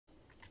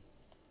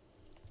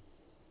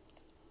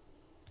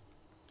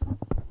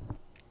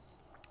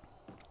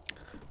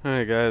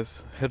Alright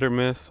guys, hit or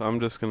miss. I'm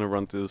just gonna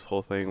run through this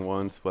whole thing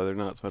once, whether or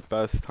not it's my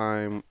best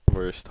time,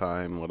 worst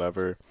time,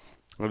 whatever.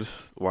 I just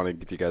want to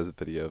give you guys a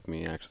video of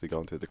me actually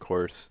going through the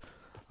course.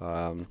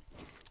 It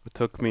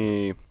took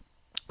me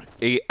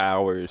 8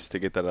 hours to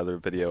get that other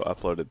video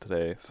uploaded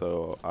today,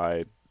 so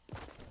I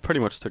pretty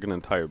much took an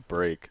entire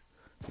break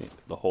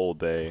the whole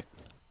day.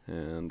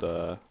 And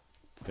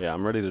yeah,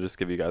 I'm ready to just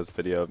give you guys a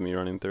video of me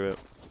running through it.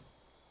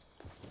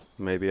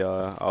 Maybe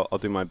I'll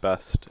do my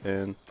best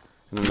in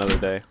another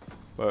day.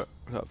 But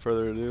without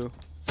further ado,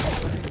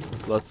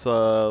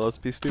 let's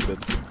be stupid.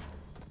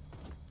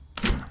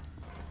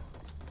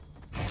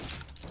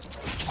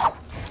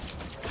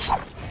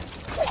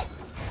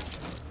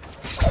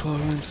 Slow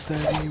and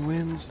steady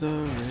wins the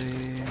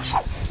race.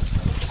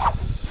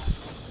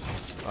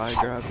 I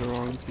grabbed the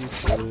wrong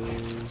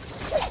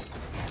pieces.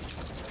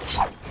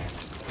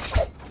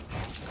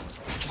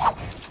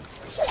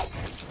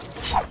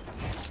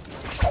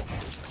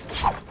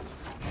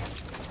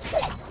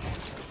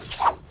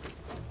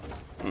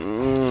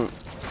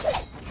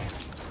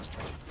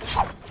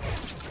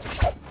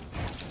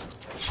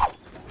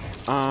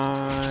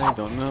 I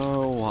don't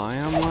know why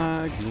I'm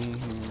lagging.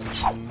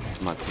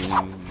 My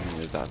team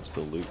is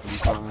absolutely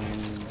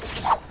fine.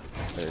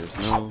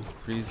 There's no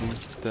reason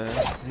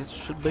that it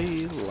should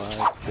be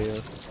like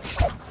this.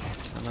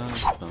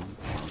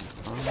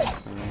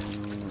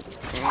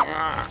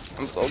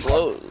 I'm so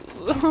close.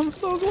 I'm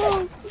so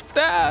close.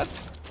 Dad!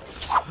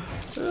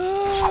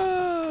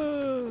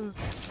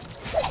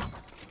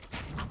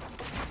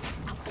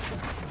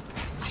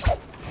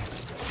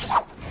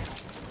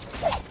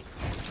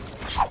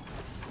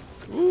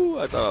 Ooh,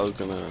 I thought I was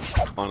gonna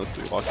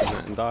honestly walk in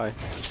that and die.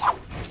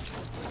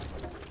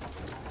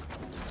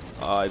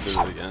 Oh, I did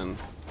it again.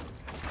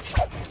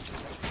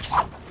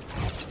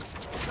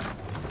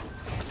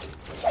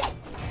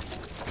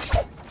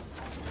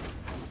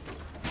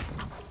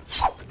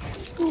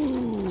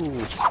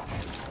 Ooh.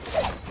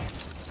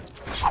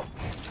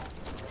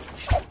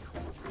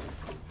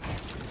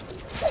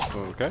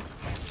 Okay.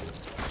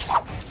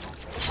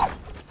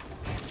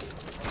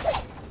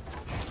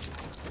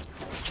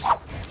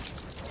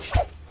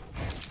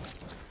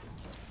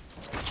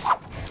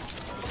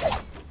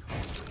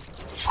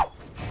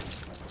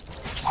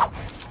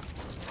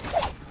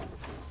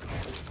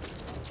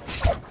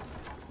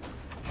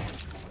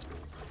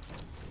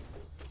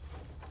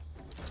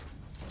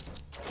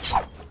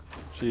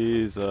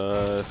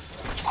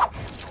 Jesus.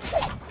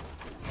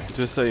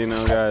 Just so you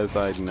know, guys,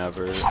 I'd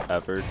never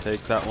ever take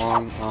that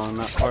long on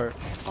that part.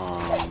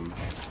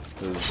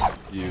 As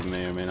you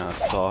may or may not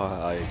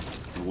saw, I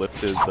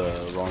lifted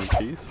the wrong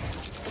piece.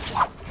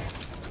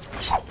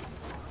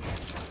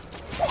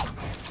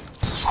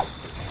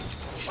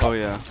 Oh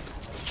yeah.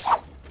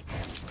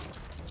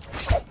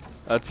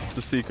 That's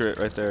the secret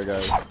right there,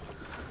 guys.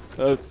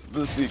 That's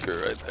the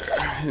secret right there.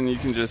 And you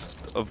can just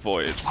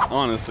avoid,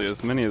 honestly,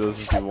 as many of those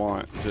as you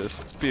want.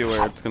 Just be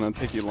aware it's going to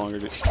take you longer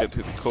to get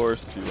through the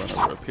course if you run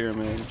over a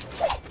pyramid.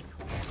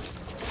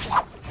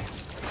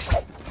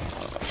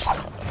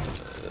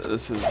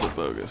 This is the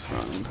bogus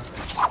run.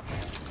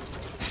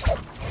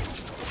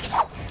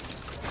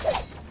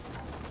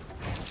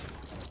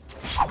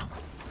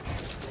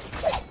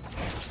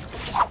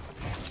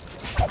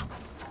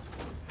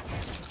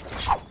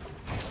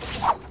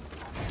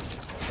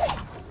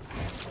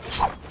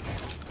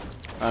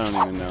 I don't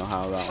even know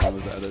how that one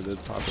was edited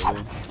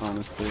properly,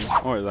 honestly.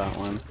 Or that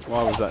one.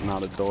 Why was that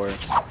not a door?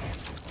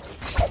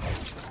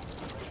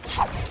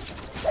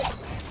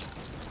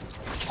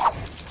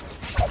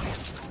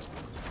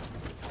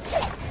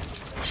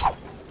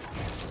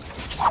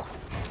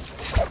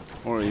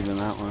 Or even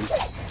that one.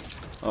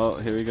 Oh,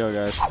 here we go,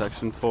 guys.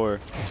 Section 4.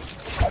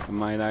 I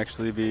might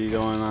actually be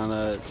going on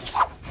a...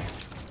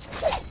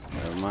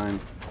 Never mind.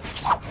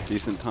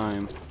 Decent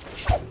time.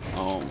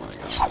 Oh my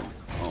god.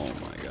 Oh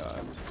my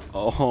god.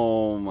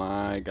 Oh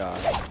my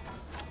god.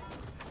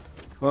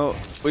 Well,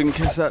 we can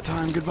kiss that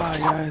time goodbye,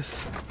 guys.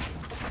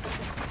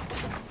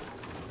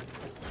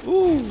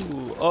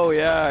 Ooh. Oh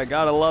yeah,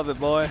 gotta love it,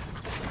 boy.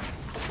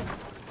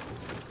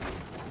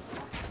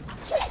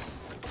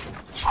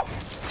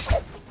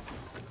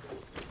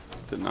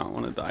 Did not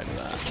want to die to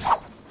that.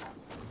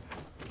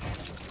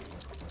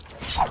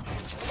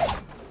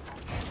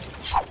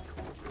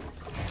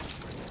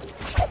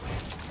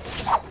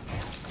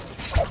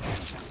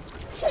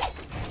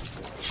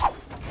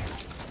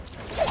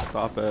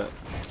 Stop it.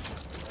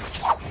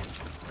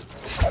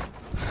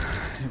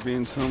 You're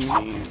being so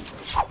mean.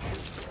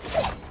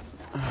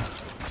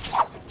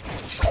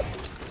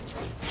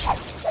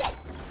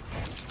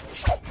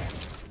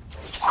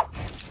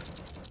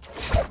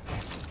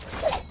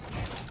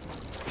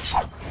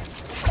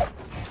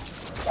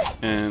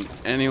 And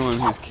anyone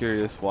who's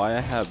curious why I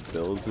have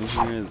builds in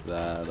here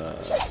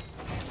that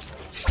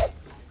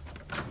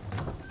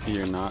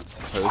you're not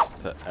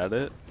supposed to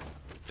edit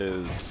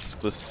is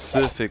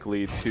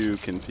specifically to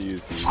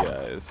confuse you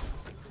guys.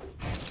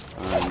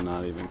 I'm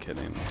not even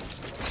kidding.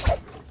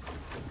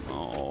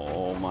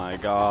 Oh my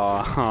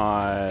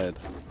god.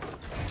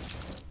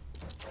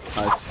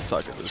 I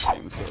suck at this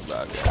game so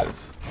bad,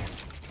 guys.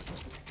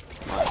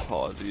 My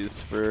apologies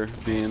for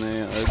being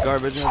a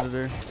garbage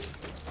editor.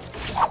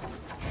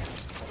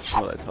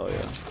 What'd I tell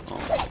you? Oh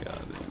my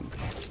god, dude.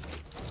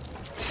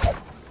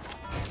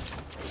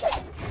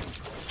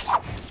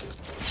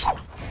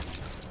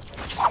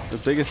 The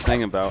biggest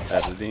thing about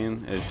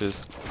editing is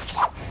just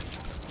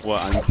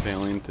what I'm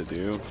failing to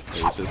do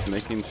is just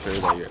making sure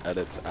that your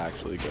edits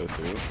actually go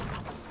through.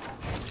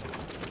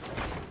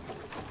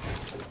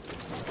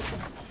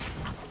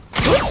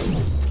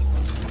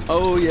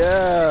 Oh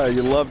yeah,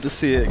 you love to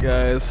see it,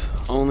 guys.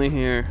 Only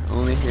here's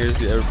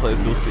the other place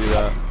you'll see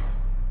that.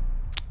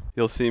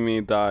 You'll see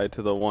me die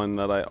to the one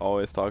that I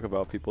always talk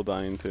about people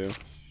dying to.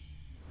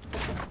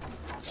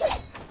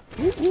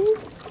 Woo woo.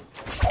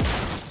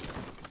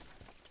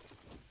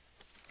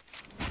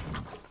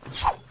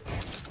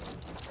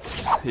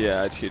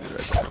 Yeah, I cheated right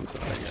there. I'm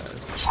sorry,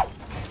 guys.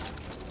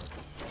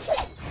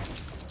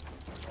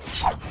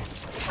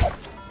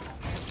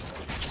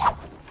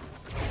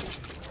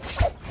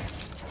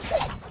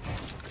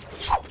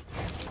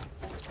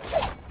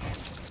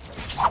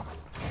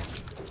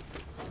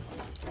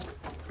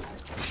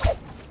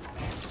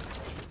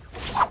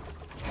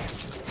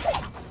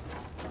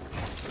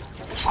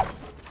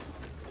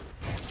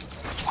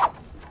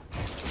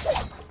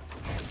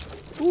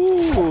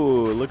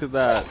 Ooh, look at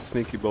that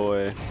sneaky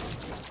boy.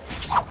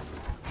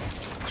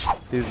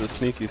 He's a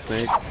sneaky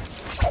snake.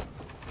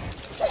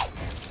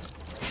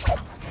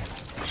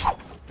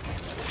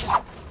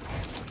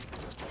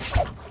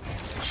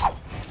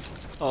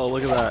 Oh,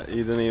 look at that.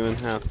 You didn't even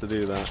have to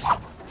do that.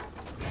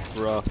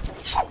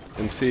 Rough.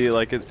 And see,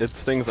 like,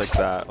 it's things like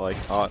that. Like,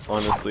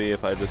 honestly,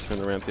 if I just turned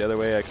the ramp the other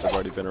way, I could have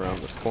already been around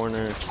this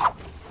corner.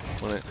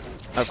 When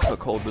I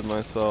cuckolded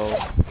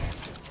myself.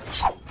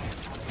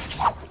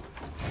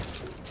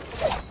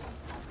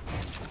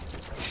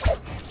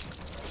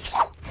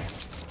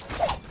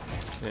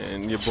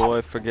 And your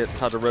boy forgets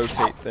how to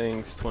rotate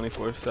things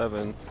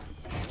 24/7.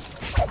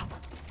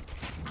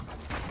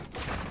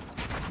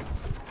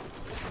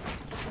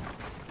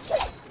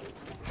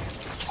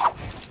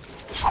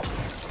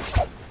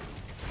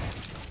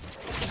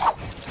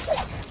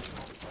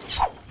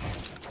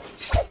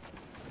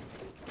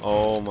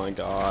 Oh my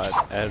god,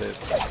 edit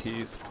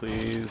piece,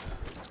 please.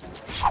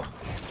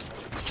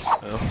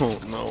 I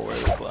don't know where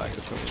this lag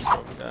is coming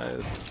from,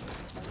 guys.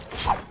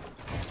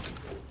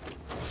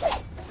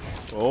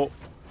 Oh.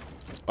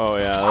 Oh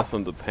yeah, this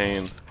one's a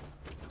pain.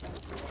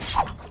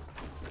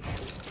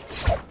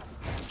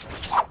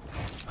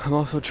 I'm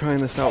also trying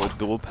this out with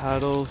dual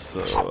paddles,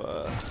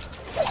 so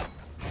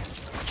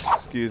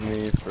excuse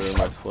me for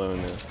my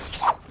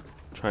slowness. I'm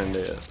trying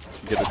to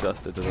get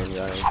adjusted to them,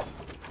 guys.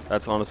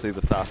 That's honestly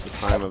the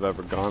fastest time I've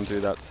ever gone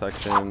through that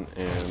section,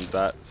 and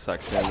that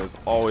section is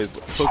always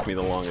what took me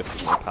the longest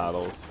with my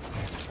paddles.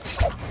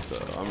 So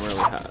I'm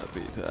really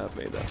happy to have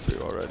made that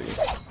through already.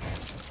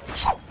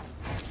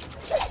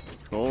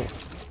 Oh.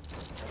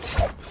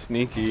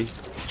 Sneaky.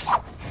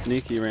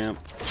 Sneaky ramp.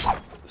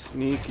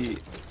 Sneaky.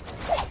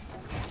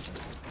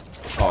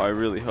 Oh, I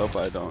really hope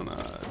I don't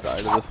die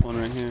to this one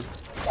right here.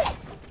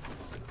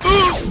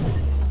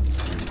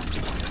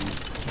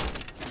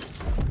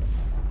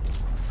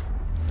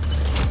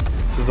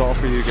 This is all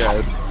for you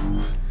guys.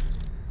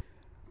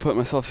 Put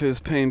myself through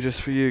this pain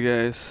just for you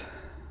guys.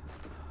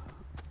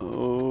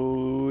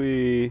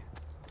 Oh-wee.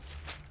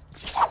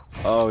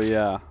 Oh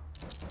yeah.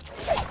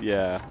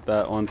 Yeah,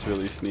 that one's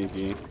really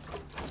sneaky.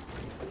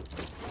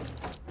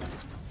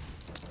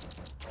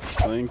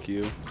 Thank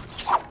you.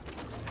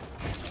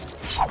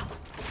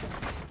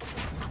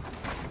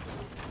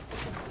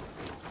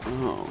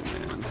 Oh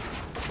man.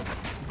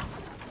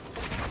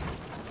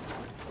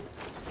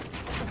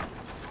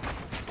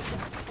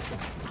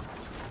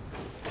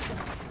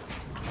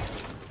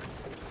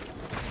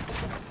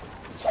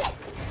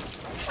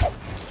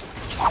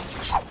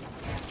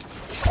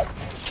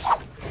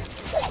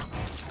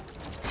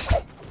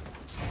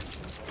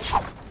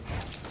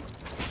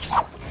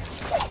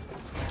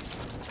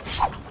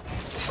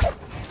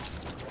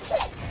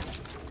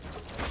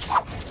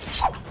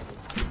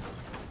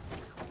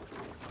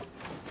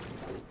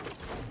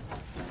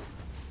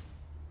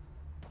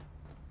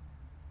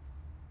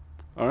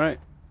 Alright,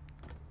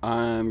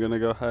 I'm gonna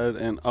go ahead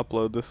and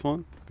upload this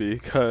one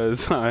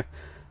because I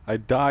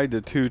died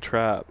to 2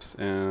 traps,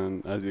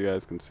 and as you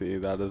guys can see,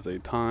 that is a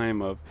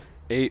time of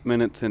 8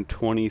 minutes and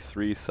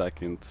 23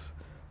 seconds,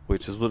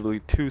 which is literally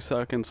 2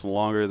 seconds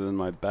longer than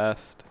my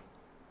best,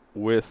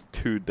 with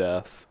 2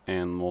 deaths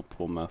and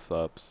multiple mess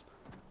ups.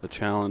 The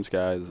challenge,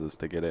 guys, is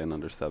to get it in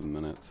under 7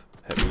 minutes.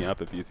 Hit me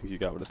up if you think you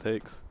got what it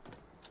takes.